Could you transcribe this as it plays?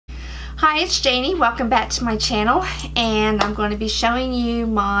Hi, it's Janie. Welcome back to my channel, and I'm going to be showing you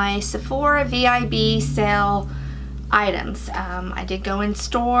my Sephora VIB Sale items. I did go in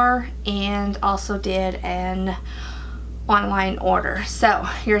store and also did an online order. So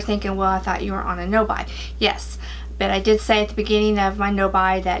you're thinking, well, I thought you were on a no-buy. Yes, but I did say at the beginning of my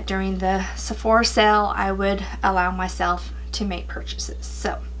no-buy that during the Sephora sale I would allow myself to make purchases.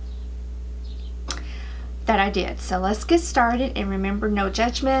 So that I did. So let's get started, and remember, no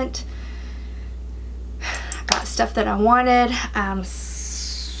judgment. Got stuff that I wanted. I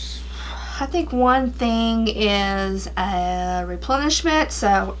think one thing is a replenishment.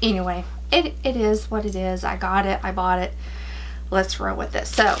 So anyway, it is what it is. I got it. I bought it. Let's roll with it.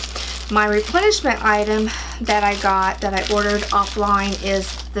 So my replenishment item that I got, that I ordered offline,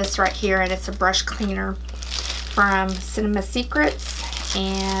 is this right here, and it's a brush cleaner from Cinema Secrets.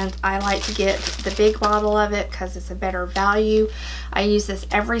 And I like to get the big bottle of it because it's a better value. I use this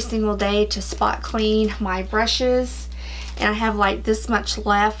every single day to spot clean my brushes, and I have like this much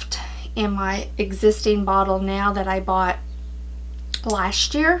left in my existing bottle now that I bought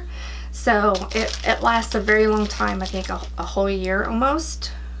last year. So it lasts a very long time. I think a whole year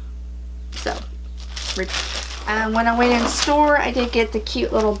almost. So when I went in store, I did get the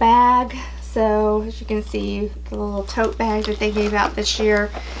cute little bag. So as you can see, the little tote bag that they gave out this year,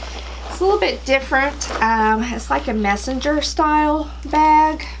 it's a little bit different. It's like a messenger style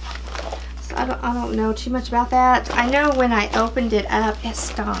bag. So I don't know too much about that. I know when I opened it up, it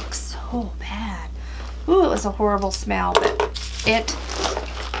stunk so bad. Ooh, it was a horrible smell, but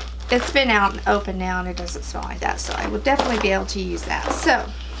it's been out and open now, and it doesn't smell like that. So I will definitely be able to use that. So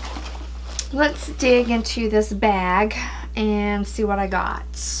let's dig into this bag and see what I got.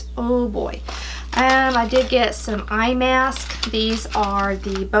 Oh boy. I did get some eye masks. These are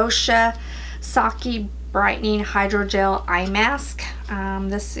the Boscia Saki Brightening Hydrogel Eye Mask.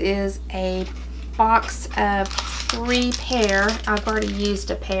 This is a box of 3 pair. I've already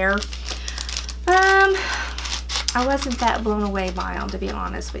used a pair. I wasn't that blown away by them, to be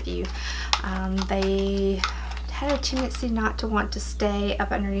honest with you. They had a tendency not to want to stay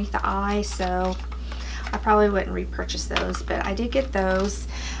up underneath the eye, so I probably wouldn't repurchase those, but I did get those.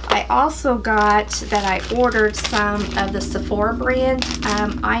 I also got that I ordered some of the Sephora brand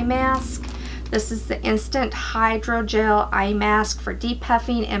eye mask. This is the Instant Hydrogel Eye Mask for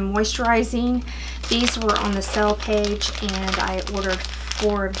depuffing and moisturizing. These were on the sale page, and I ordered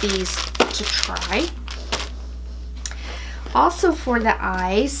 4 of these to try. Also for the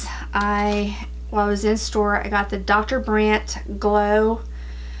eyes, while I was in store, I got the Dr. Brandt Glow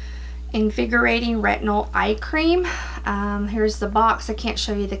Invigorating Retinol Eye Cream. Here's the box. I can't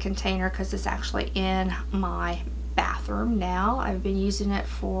show you the container because it's actually in my bathroom now. I've been using it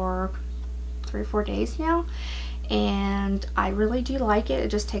for 3 or 4 days now, and I really do like it. It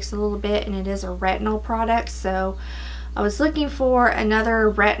just takes a little bit, and it is a retinol product. So I was looking for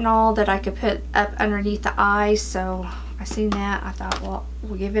another retinol that I could put up underneath the eye, so I seen that. I thought, well,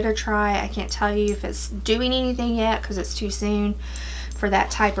 we'll give it a try. I can't tell you if it's doing anything yet because it's too soon for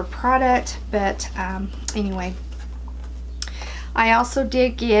that type of product, but anyway, I also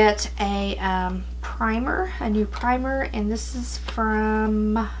did get a primer, a new primer, and this is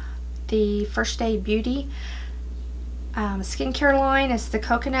from the First Day Beauty skincare line. It's the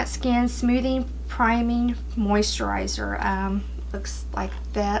Coconut Skin Smoothing Priming Moisturizer. Looks like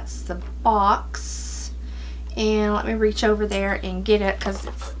that's the box, and let me reach over there and get it, because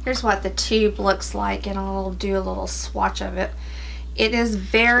here's what the tube looks like, and I'll do a little swatch of it. It is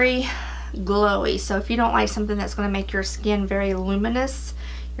very glowy, so if you don't like something that's going to make your skin very luminous,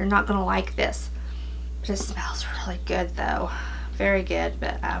 you're not going to like this. But it smells really good though, very good.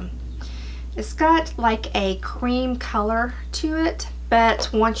 But it's got like a cream color to it, but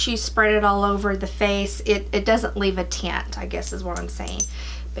once you spread it all over the face, it doesn't leave a tint, I guess is what I'm saying.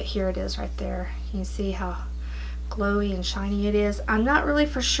 But here it is right there. You can see how glowy and shiny it is. I'm not really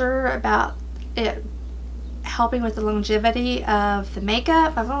for sure about it helping with the longevity of the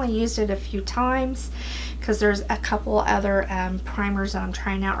makeup. I've only used it a few times because there's a couple other primers that I'm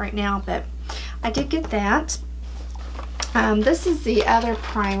trying out right now, but I did get that. This is the other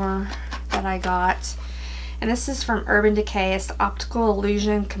primer that I got, and this is from Urban Decay. It's the Optical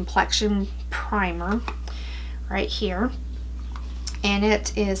Illusion Complexion Primer right here, and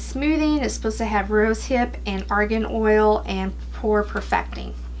it is smoothing. It's supposed to have rose hip and argan oil and pore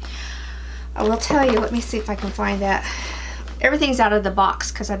perfecting. I will tell you, let me see if I can find that. Everything's out of the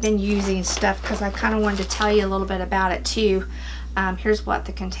box because I've been using stuff, because I kind of wanted to tell you a little bit about it too. Here's what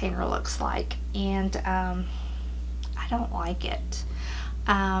the container looks like, and I don't like it.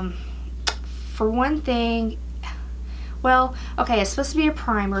 For one thing, well, okay, it's supposed to be a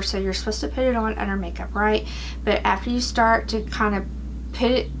primer, so you're supposed to put it on under makeup, right? But after you start to kind of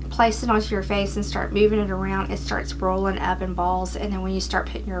place it onto your face and start moving it around, it starts rolling up in balls, and then when you start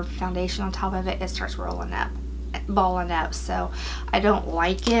putting your foundation on top of it, it starts rolling up, balling up. So I don't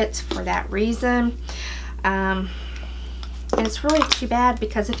like it for that reason. And it's really too bad,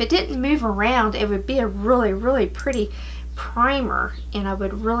 because if it didn't move around, it would be a really, really pretty primer, and I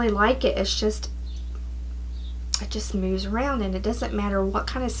would really like it. It's just, it just moves around, and it doesn't matter what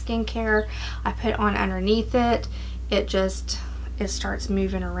kind of skincare I put on underneath it, it starts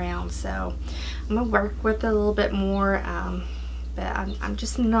moving around. So I'm gonna work with it a little bit more, but I'm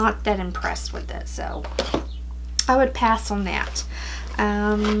just not that impressed with it, so I would pass on that.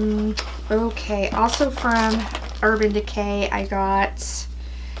 Okay, also from Urban Decay, I got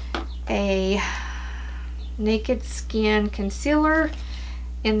a Naked Skin concealer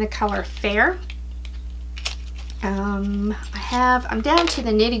in the color Fair. I'm down to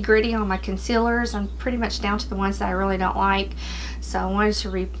the nitty gritty on my concealers. I'm pretty much down to the ones that I really don't like, so I wanted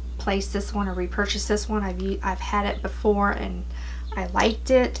to replace this one or repurchase this one. I've had it before and I liked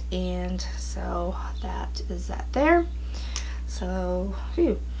it, and so that is that there. So,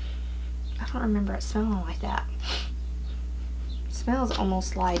 phew, I don't remember it smelling like that. It smells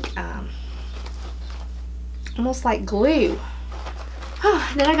almost like glue.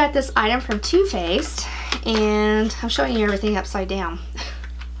 Oh, then I got this item from Too Faced, and I'm showing you everything upside down.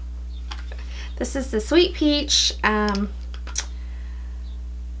 This is the Sweet Peach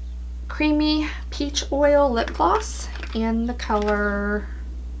Creamy Peach Oil Lip Gloss in the color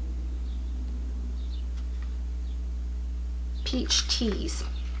Peach Tease.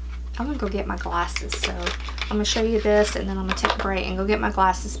 I'm gonna go get my glasses, so I'm gonna show you this, and then I'm gonna take a break and go get my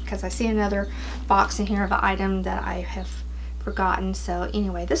glasses, because I see another box in here of an item that I have forgotten. So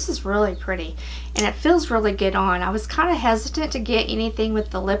anyway, this is really pretty, and it feels really good on. I was kind of hesitant to get anything with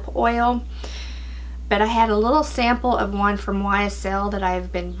the lip oil, but I had a little sample of one from YSL that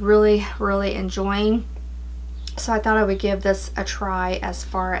I've been really, really enjoying. So I thought I would give this a try as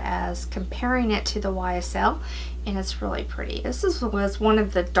far as comparing it to the YSL, and it's really pretty. This was one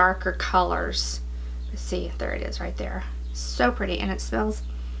of the darker colors. Let's see, there it is right there. So pretty, and it smells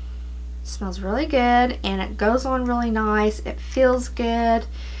really good, and it goes on really nice. It feels good,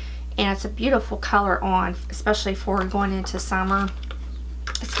 and it's a beautiful color on, especially for going into summer.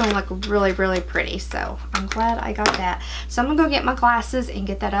 It's gonna look really, really pretty, so I'm glad I got that. So I'm gonna go get my glasses and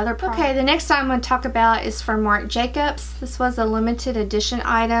get that other product. Okay, the next item I'm gonna talk about is from Marc Jacobs. This was a limited edition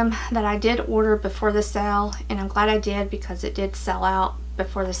item that I did order before the sale, and I'm glad I did, because it did sell out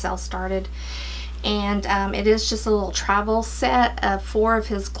before the sale started. And it is just a little travel set of 4 of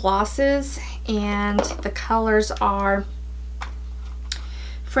his glosses, and the colors are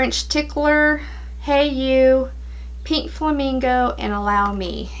French Tickler, Hey You, Pink Flamingo, and Allow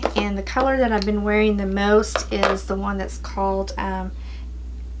Me. And the color that I've been wearing the most is the one that's called Hey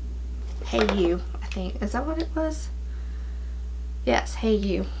You, I think. Is that what it was? Yes, Hey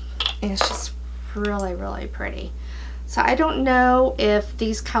You. And it's just really, really pretty. So I don't know if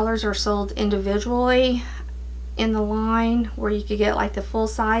these colors are sold individually in the line where you could get like the full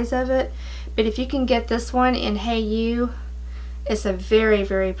size of it, but if you can get this one in Hey You, it's a very,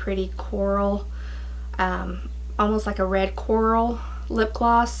 very pretty coral, almost like a red coral lip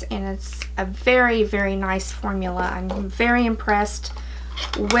gloss, and it's a very, very nice formula. I'm very impressed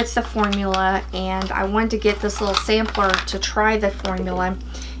with the formula, and I wanted to get this little sampler to try the formula,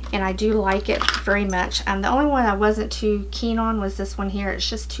 and I do like it very much. The only one I wasn't too keen on was this one here. It's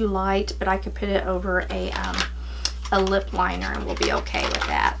just too light, but I could put it over a lip liner and we'll be okay with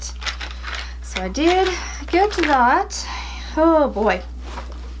that. So I did get to that. Oh boy,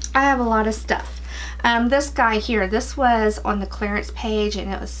 I have a lot of stuff. This guy here, this was on the clearance page,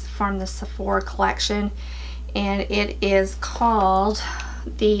 and it was from the Sephora Collection, and it is called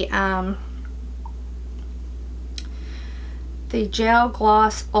the Gel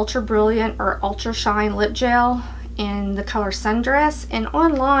Gloss Ultra Brilliant or Ultra Shine Lip Gel in the color Sundress. And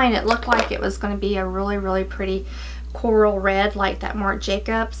online it looked like it was going to be a really, really pretty coral red like that Marc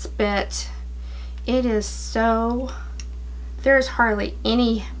Jacobs, but it is so, there's hardly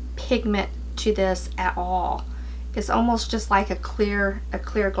any pigment to this at all. It's almost just like a clear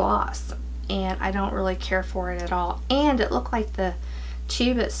gloss, and I don't really care for it at all. And it looked like the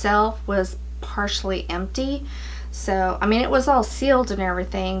tube itself was partially empty. So, I mean, it was all sealed and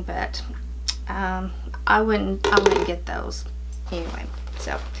everything, but I wouldn't get those anyway.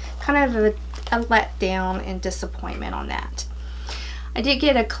 So, kind of a letdown and disappointment on that. I did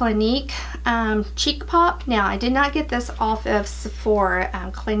get a Clinique Cheek Pop. Now, I did not get this off of Sephora.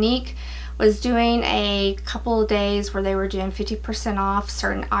 Clinique was doing a couple of days where they were doing 50% off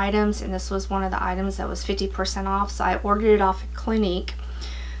certain items, and this was one of the items that was 50% off. So I ordered it off of Clinique,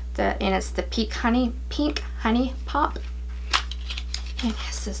 and it's the Pink Honey Pop. And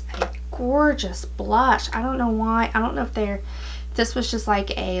this is a gorgeous blush. I don't know why. I don't know if this was just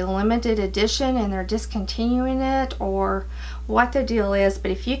like a limited edition and they're discontinuing it or what the deal is,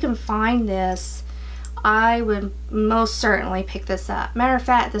 but if you can find this, I would most certainly pick this up. Matter of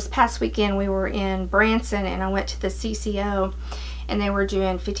fact, this past weekend we were in Brandt and I went to the CCO and they were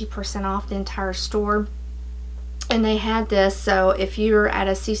doing 50% off the entire store, and they had this. So if you're at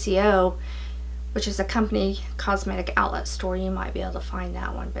a CCO, which is a company cosmetic outlet store, you might be able to find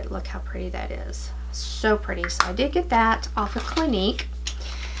that one. But look how pretty that is. So pretty. So I did get that off of Clinique.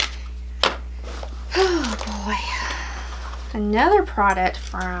 Oh boy. Another product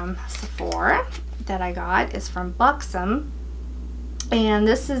from Sephora that I got is from Buxom, and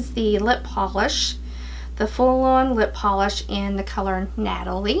this is the lip polish, the full-on lip polish in the color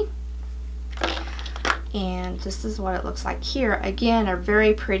Natalie. And this is what it looks like here. Again, a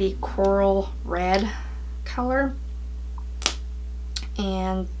very pretty coral red color,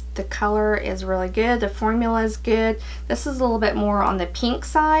 and the color is really good. The formula is good. This is a little bit more on the pink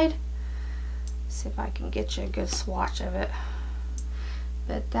side. Let's see if I can get you a good swatch of it.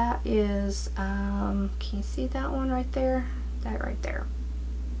 But that is, can you see that one right there? That right there.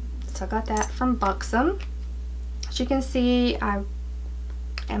 So I got that from Buxom. As you can see, I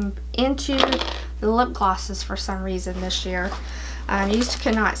am into the lip glosses for some reason this year. I used to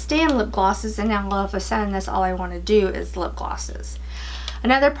cannot stand lip glosses, and now all of a sudden that's all I want to do is lip glosses.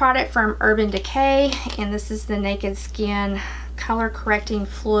 Another product from Urban Decay, and this is the Naked Skin Color Correcting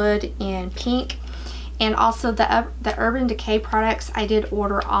Fluid in pink. And also the Urban Decay products I did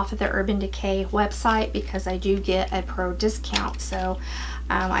order off of the Urban Decay website because I do get a pro discount. So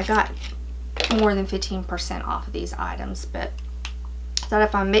I got more than 15% off of these items. But I thought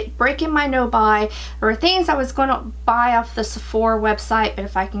if I'm breaking my no buy, there were things I was going to buy off the Sephora website, but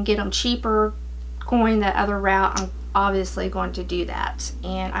if I can get them cheaper going the other route, I'm obviously going to do that.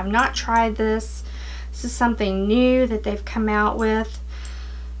 And I've not tried this. This is something new that they've come out with.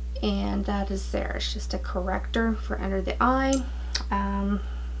 And that is there. It's just a corrector for under the eye.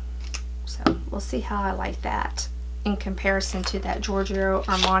 So we'll see how I like that in comparison to that Giorgio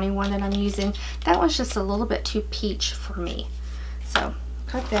Armani one that I'm using. That one's just a little bit too peach for me. So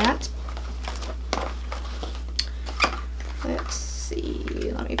cut that. Let's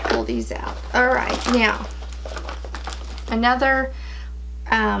see. Let me pull these out. Alright, now another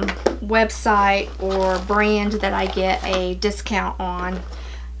website or brand that I get a discount on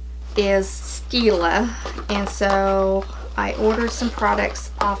is Stila, and so I ordered some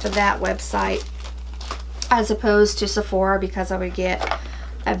products off of that website as opposed to Sephora because I would get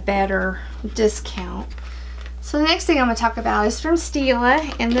a better discount. So the next thing I'm going to talk about is from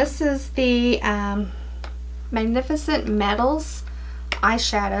Stila, and this is the Magnificent Metals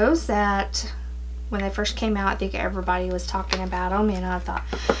eyeshadows that when they first came out, I think everybody was talking about them, and I thought,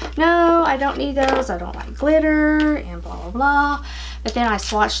 no, I don't need those. I don't like glitter and blah, blah, blah. But then I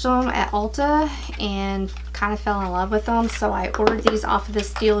swatched them at Ulta and kind of fell in love with them. So I ordered these off of the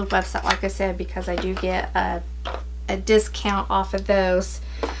Stila website, like I said, because I do get a discount off of those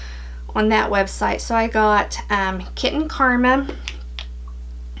on that website. So I got Kitten Karma,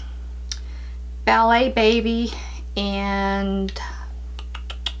 Ballet Baby, and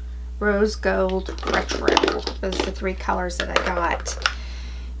Rose Gold Retro. Those are the three colors that I got,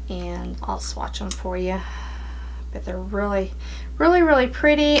 and I'll swatch them for you. But they're really, really, really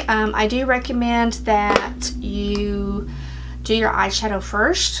pretty. I do recommend that you do your eyeshadow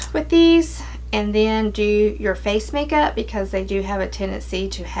first with these and then do your face makeup, because they do have a tendency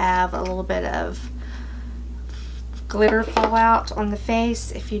to have a little bit of glitter fallout on the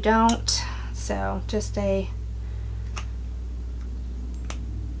face if you don't. So just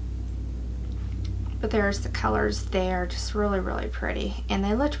but there's the colors there, just really, really pretty. And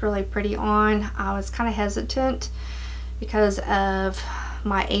they looked really pretty on. I was kind of hesitant because of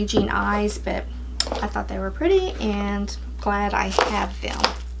my aging eyes, but I thought they were pretty and glad I have them.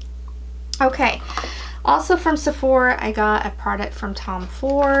 Okay, also from Sephora, I got a product from Tom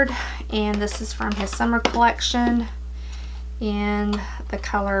Ford, and this is from his summer collection in the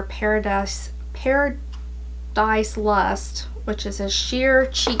color Paradise Lust, which is a sheer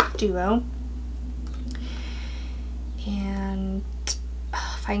cheek duo. And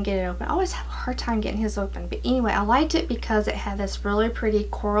if I can get it open, I always have a hard time getting his open, but anyway, I liked it because it had this really pretty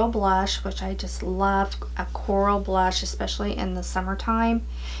coral blush, which I just love a coral blush, especially in the summertime.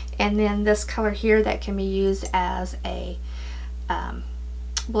 And then this color here that can be used as a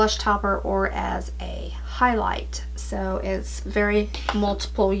blush topper or as a highlight. So it's very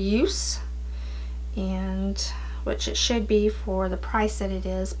multiple use, and which it should be for the price that it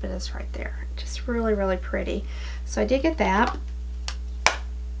is, but it's right there. Just really, really pretty. So I did get that.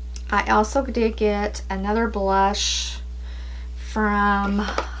 I also did get another blush from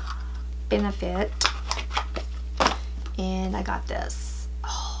Benefit, and I got this.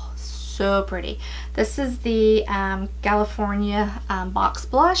 Oh, so pretty. This is the California box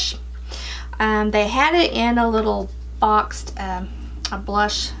blush. They had it in a little boxed a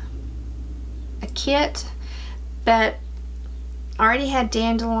kit, but I already had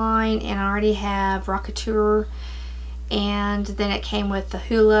Dandelion and I already have Rockateur, and then it came with the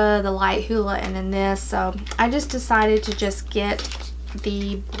Hoola, the light Hoola, and then this. So I just decided to just get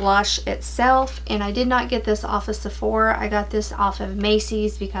the blush itself, and I did not get this off of Sephora. I got this off of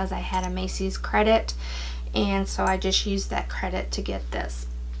Macy's because I had a Macy's credit, and so I just used that credit to get this.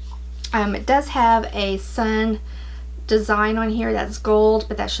 It does have a sun design on here that's gold,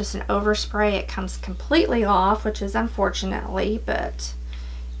 but that's just an overspray. It comes completely off, which is unfortunately, but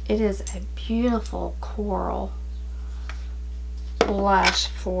it is a beautiful coral blush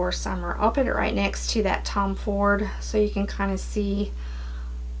for summer. I'll put it right next to that Tom Ford so you can kind of see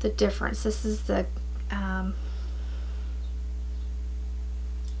the difference. This is the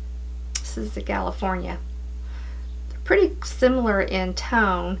California. They're pretty similar in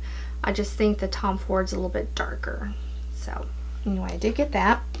tone. I just think the Tom Ford's a little bit darker. So anyway, I did get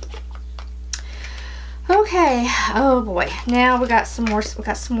that. Okay, oh boy, now we got some more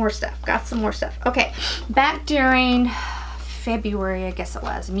stuff. Okay, back during February, I guess it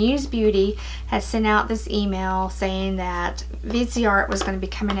was, Muse Beauty has sent out this email saying that Viseart was going to be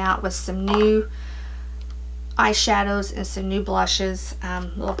coming out with some new eyeshadows and some new blushes,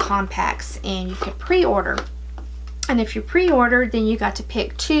 little compacts, and you could pre-order. And if you pre-ordered, then you got to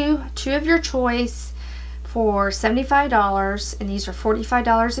pick two of your choice for $75, and these are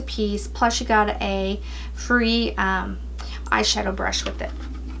 $45 a piece, plus you got a free eyeshadow brush with it.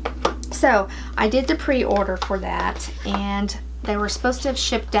 So I did the pre-order for that, and they were supposed to have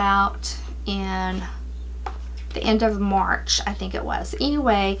shipped out in the end of March, I think it was.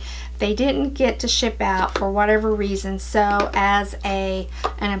 Anyway, they didn't get to ship out for whatever reason, so as an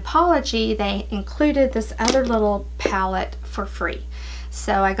apology, they included this other little palette for free.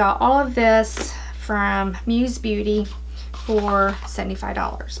 So I got all of this from Muse Beauty for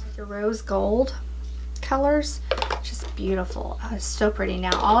 $75. The rose gold colors, just beautiful. Oh, it's so pretty.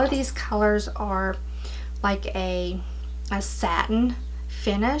 Now all of these colors are like a satin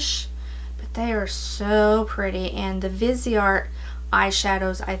finish, but they are so pretty, and the Viseart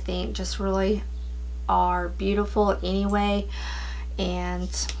eyeshadows I think just really are beautiful anyway.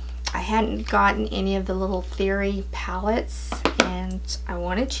 And I hadn't gotten any of the little Theory palettes, and I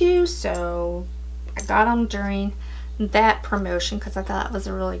wanted to, so I got them during that promotion because I thought it was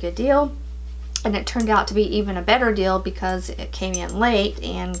a really good deal. And it turned out to be even a better deal because it came in late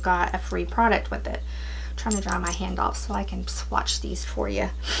and got a free product with it. I'm trying to dry my hand off so I can swatch these for you.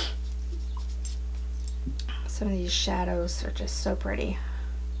 Some of these shadows are just so pretty.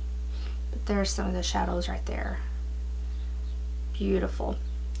 But there's some of the shadows right there. Beautiful.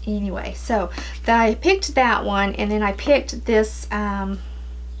 Anyway, so I picked that one, and then I picked this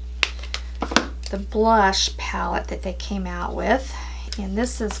the blush palette that they came out with, and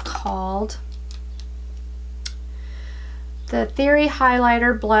this is called the Theory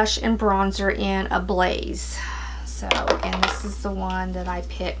Highlighter, Blush, and Bronzer in Ablaze. So, and this is the one that I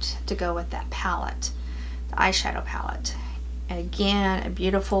picked to go with that palette, the eyeshadow palette. And again, a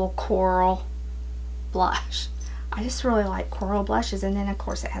beautiful coral blush. I just really like coral blushes, and then of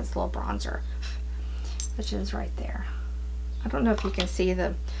course it has a little bronzer, which is right there. I don't know if you can see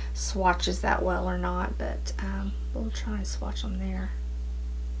the swatches that well or not, but we'll try and swatch them there.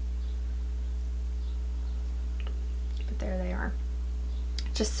 But there they are.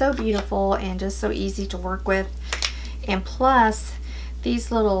 Just so beautiful and just so easy to work with. And plus,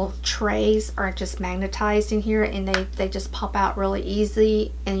 these little trays are just magnetized in here, and they just pop out really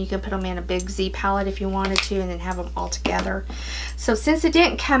easy, and you can put them in a big Z palette if you wanted to, and then have them all together. So since it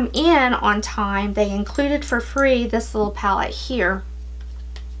didn't come in on time, they included for free this little palette here,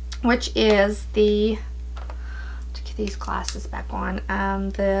 which is the, to get these glasses back on,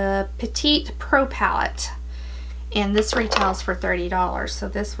 the Petite Pro palette, and this retails for $30. So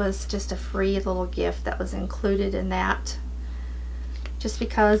this was just a free little gift that was included in that, just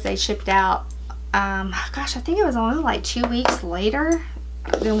because they shipped out, gosh, I think it was only like 2 weeks later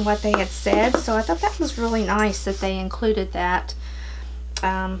than what they had said. So I thought that was really nice that they included that,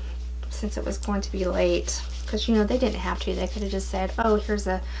 since it was going to be late, because, you know, they didn't have to. They could have just said, oh, here's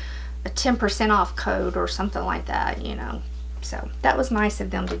a 10% off code or something like that, you know. So that was nice of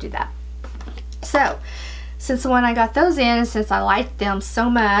them to do that. So since when I got those in, since I liked them so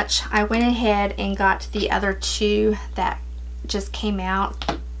much, I went ahead and got the other two that just came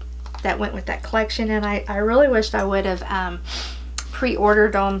out that went with that collection. And I really wished I would have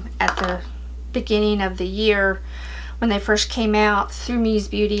pre-ordered them at the beginning of the year when they first came out through Muse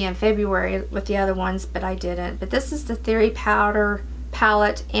Beauty in February with the other ones, but I didn't. But this is the Theory Powder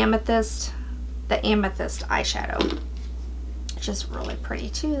Palette Amethyst, the Amethyst eyeshadow. It's just really pretty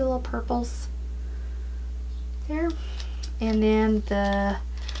too, the little purples there. And then the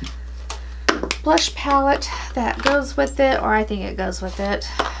blush palette that goes with it, or I think it goes with it,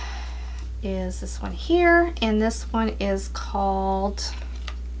 is this one here. And this one is called,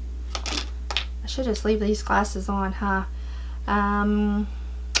 I should just leave these glasses on, huh?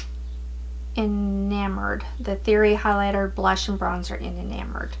 Enamored. The Theory Highlighter Blush and Bronzer in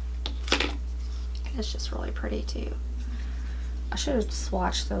Enamored. It's just really pretty too. I should have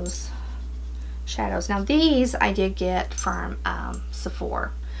swatched those shadows. Now these I did get from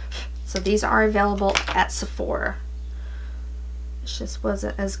Sephora. So these are available at Sephora. It just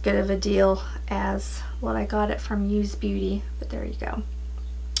wasn't as good of a deal as what I got it from Muse Beauty. But there you go.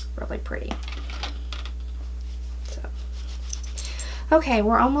 Really pretty. So, okay,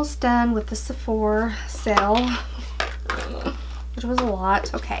 we're almost done with the Sephora sale, which was a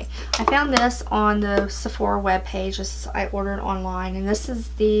lot. Okay, I found this on the Sephora webpage. This I ordered online, and this is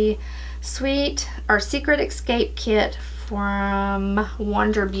the Secret Escape Kit from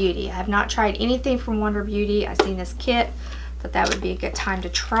Wonder Beauty. I have not tried anything from Wonder Beauty. I've seen this kit, thought that would be a good time to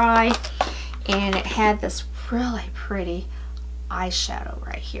try, and it had this really pretty eyeshadow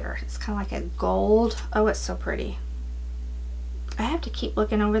right here. It's kind of like a gold. Oh, it's so pretty. I have to keep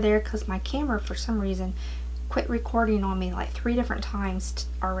looking over there because my camera for some reason quit recording on me like 3 different times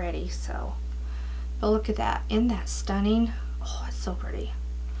already. So, but look at that. Isn't that stunning? Oh, it's so pretty.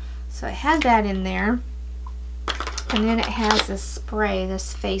 So I had that in there, and then it has this spray,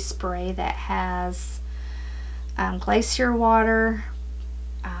 this face spray that has glacier water,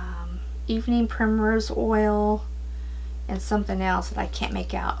 evening primrose oil, and something else that I can't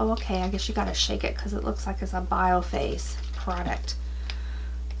make out. Oh, okay, I guess you gotta shake it because it looks like it's a BioFace product.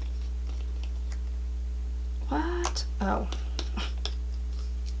 What? Oh.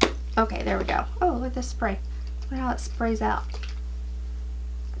 Okay, there we go. Oh, look at this spray. Look how it sprays out.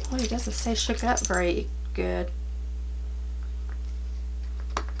 Oh, it doesn't stay shook up very good.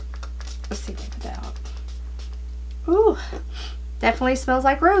 Let's see if I put that out. Ooh, definitely smells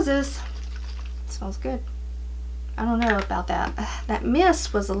like roses. It smells good. I don't know about that. That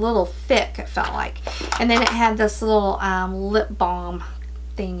mist was a little thick, it felt like. And then it had this little lip balm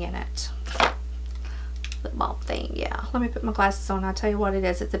thing in it. Lip balm thing, yeah. Let me put my glasses on. I'll tell you what it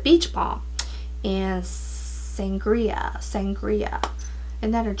is. It's a beach balm. And sangria.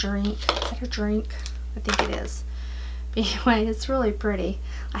 Isn't that a drink? Is that a drink? I think it is. But anyway, it's really pretty.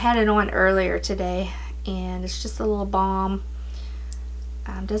 I had it on earlier today, and it's just a little balm.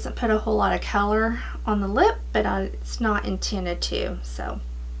 Doesn't put a whole lot of color on the lip, but it's not intended to. So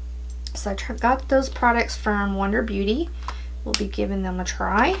I got those products from Wonder Beauty. We'll be giving them a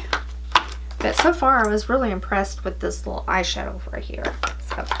try. But so far, I was really impressed with this little eyeshadow right here.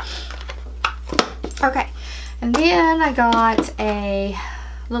 So, okay, and then I got a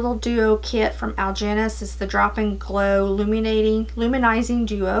little duo kit from Algenus. It's the Drop and Glow Luminizing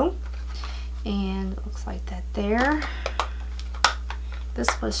Duo, and it looks like that there.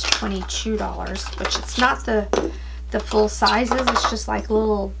 This was $22, which it's not the full sizes. It's just like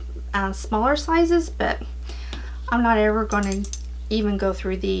little smaller sizes, but I'm not ever going to even go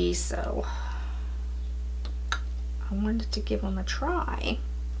through these, so I wanted to give them a try.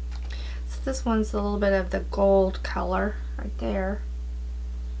 So this one's a little bit of the gold color right there.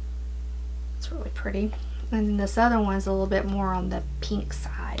 It's really pretty. And then this other one's a little bit more on the pink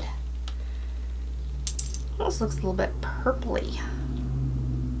side. Almost looks a little bit purpley.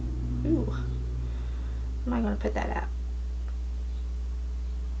 Ooh. Where am I going to put that at?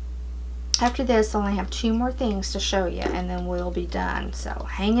 After this, I only have 2 more things to show you, and then we'll be done. So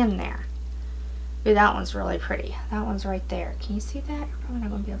hang in there. Ooh, that one's really pretty. That one's right there. Can you see that? You're probably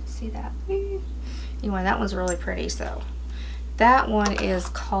not going to be able to see that. Anyway, that one's really pretty. So that one is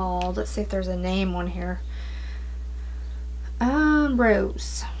called, let's see if there's a name on here.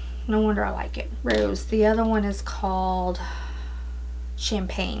 Rose. No wonder I like it. Rose. The other one is called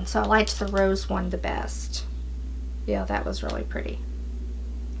Champagne. So I liked the rose one the best. Yeah, that was really pretty.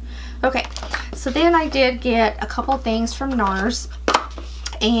 Okay, so then I did get a couple things from Nars,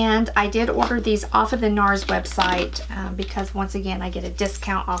 And I did order these off of the Nars website because once again I get a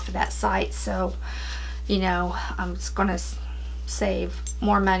discount off of that site, so you know I'm just gonna save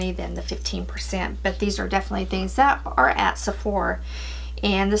more money than the 15%. But these are definitely things that are at Sephora,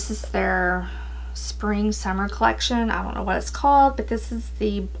 and this is their spring summer collection. I don't know what it's called, but this is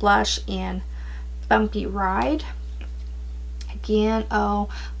the blush in Bumpy Ride. Again, oh,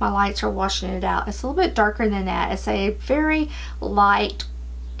 my lights are washing it out. It's a little bit darker than that. It's a very light,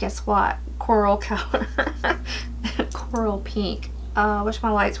 guess what, coral color. Coral pink. I wish my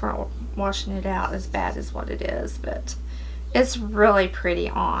lights weren't washing it out as bad as what it is, but it's really pretty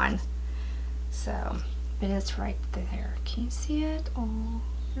on. So, but it's right there. Can you see it? Oh,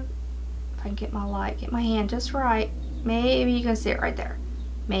 if I can get my hand just right, maybe you can see it right there.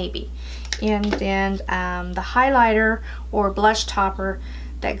 Maybe. And then the highlighter or blush topper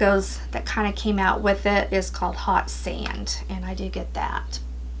that kind of came out with it is called Hot Sand, and I did get that.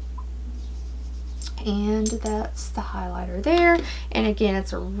 And that's the highlighter there, and again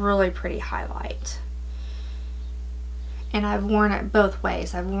it's a really pretty highlight. And I've worn it both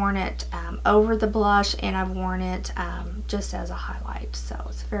ways. I've worn it over the blush, and I've worn it just as a highlight, so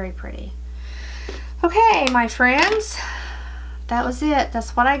it's very pretty. Okay, my friends, that was it.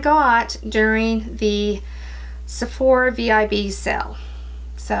 That's what I got during the Sephora VIB sale.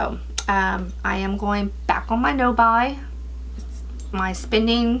 So I am going back on my no-buy. My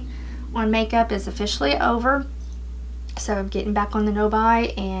spending on makeup is officially over, so I'm getting back on the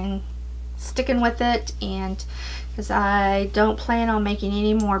no-buy and sticking with it, and because I don't plan on making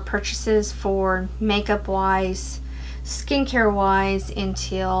any more purchases for makeup wise, skincare wise,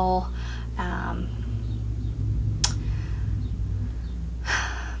 until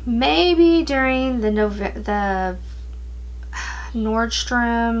maybe during the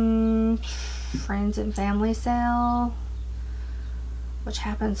Nordstrom Friends and Family sale, which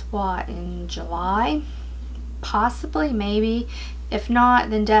happens what, in July? Possibly, maybe. If not,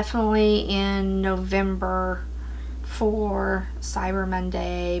 then definitely in November for Cyber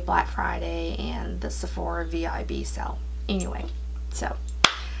Monday, Black Friday, and the Sephora VIB sale. Anyway, so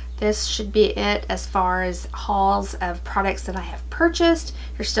this should be it as far as hauls of products that I have purchased.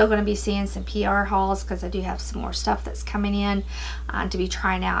 You're still going to be seeing some PR hauls because I do have some more stuff that's coming in to be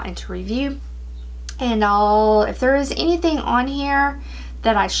trying out and to review. And if there is anything on here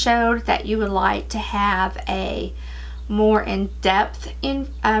that I showed that you would like to have a more in-depth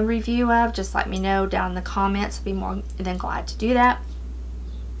review of, just let me know down in the comments. I'll be more than glad to do that.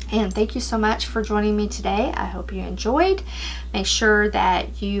 And thank you so much for joining me today. I hope you enjoyed. Make sure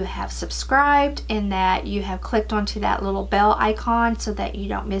that you have subscribed and that you have clicked onto that little bell icon so that you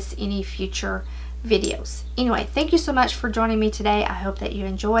don't miss any future videos. Anyway, thank you so much for joining me today. I hope that you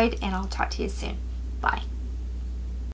enjoyed, and I'll talk to you soon. Bye.